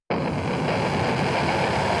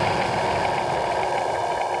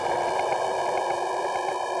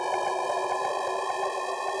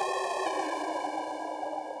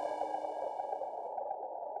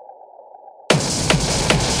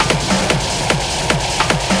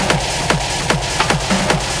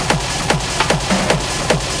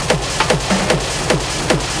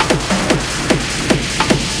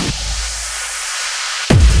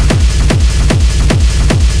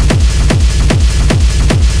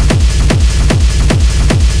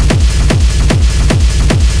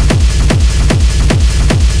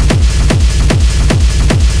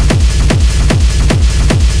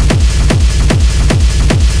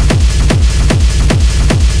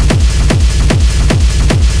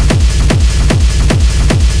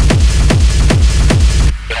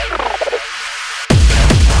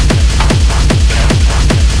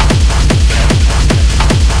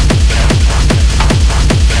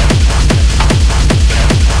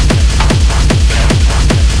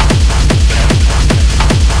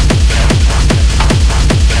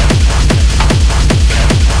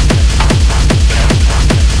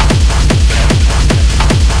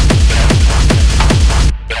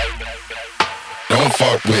Don't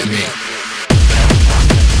fuck with me.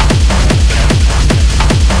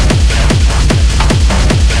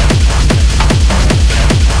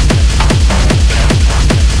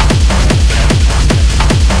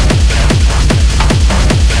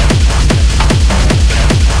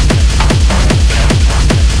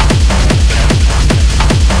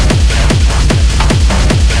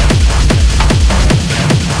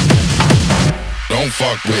 Don't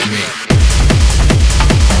fuck with me.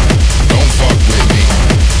 Don't fuck with me.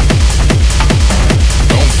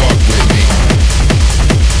 Don't fuck with me.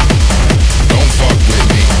 Don't fuck with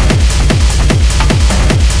me.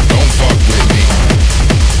 Don't fuck with me.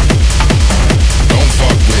 Don't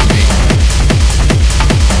fuck with me.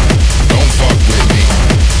 Don't fuck with me.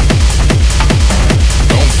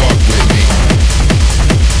 Don't fuck with me.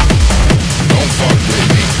 Don't fuck with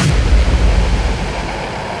me.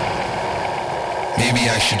 Maybe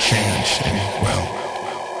I should change, and well,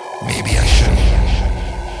 maybe I shouldn't.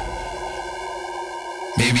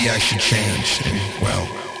 Maybe I should change, and well,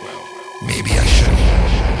 maybe I shouldn't.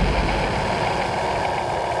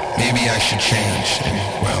 Maybe I should change, and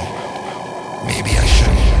well, maybe I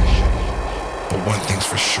shouldn't. But one thing's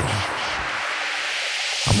for sure,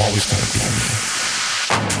 I'm always gonna be me.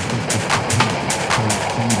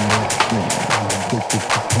 I'm addicted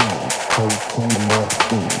to pain. Cocaine to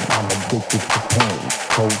morphine. I'm addicted to pain.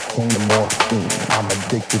 Cocaine to morphine. I'm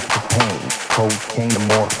addicted to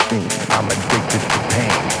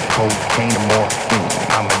pain. Cocaine to morphine.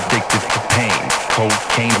 I'm addicted to pain.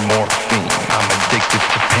 Cocaine to morphine. I'm addicted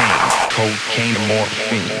to pain. Cocaine to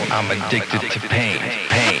morphine. I'm addicted to pain.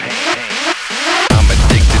 Pain. I'm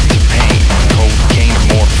addicted to pain. Cocaine to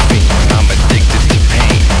morphine. I'm addicted to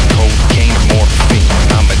pain. Cocaine to morphine.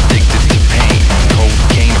 I'm addicted to pain.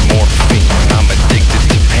 Cocaine to morphine. I'm addicted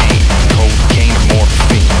to pain. Cocaine to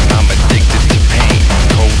morphine. I'm addicted to pain.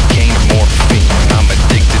 Cocaine to morphine. I'm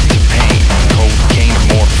addicted to pain. Cocaine to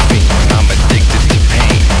morphine. I'm addicted to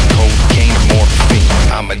pain. Cocaine to morphine.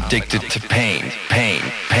 I'm addicted to pain. Pain.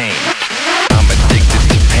 Pain. I'm addicted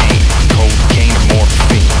to pain. Cocaine to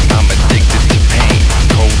morphine. I'm addicted to pain.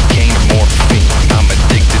 Cocaine to morphine. I'm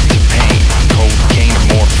addicted to pain. Cocaine to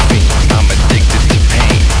morphine. I'm addicted to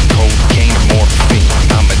pain. Cocaine to morphine.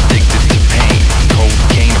 I'm addicted to pain.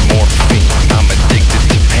 Cocaine to morphine. I'm addicted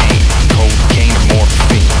to pain. Cocaine to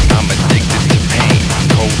morphine. I'm addicted to pain.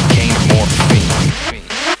 Cocaine to morphine.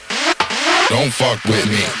 Don't fuck with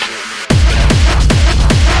me.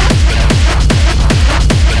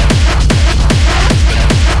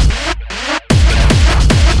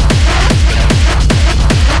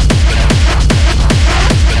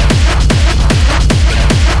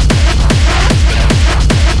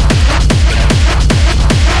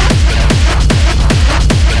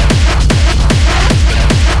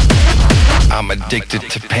 I'm addicted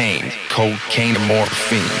to pain, cocaine and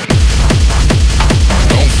morphine.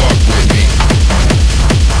 Don't fuck with me.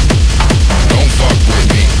 Don't fuck with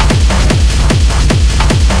me.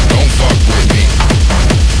 Don't fuck with me.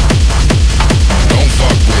 Don't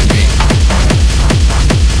fuck with me.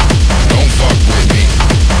 Don't fuck with me.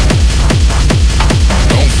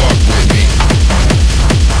 Don't fuck with me.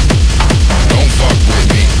 Don't fuck with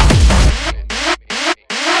me.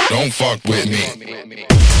 Don't fuck with me.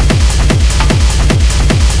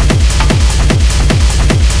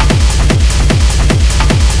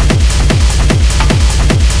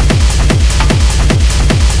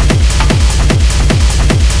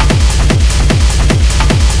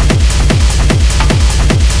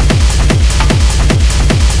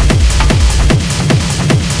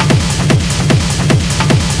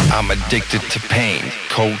 I'm addicted to pain,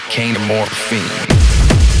 cocaine and morphine.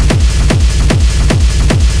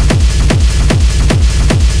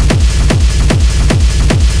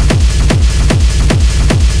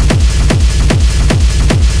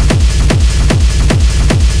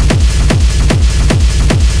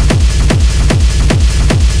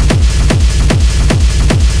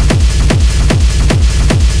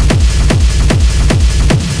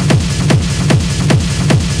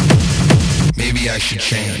 Maybe I should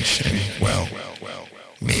change, and well,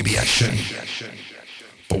 maybe I shouldn't.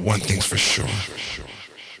 But one thing's for sure,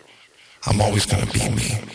 I'm always gonna be me.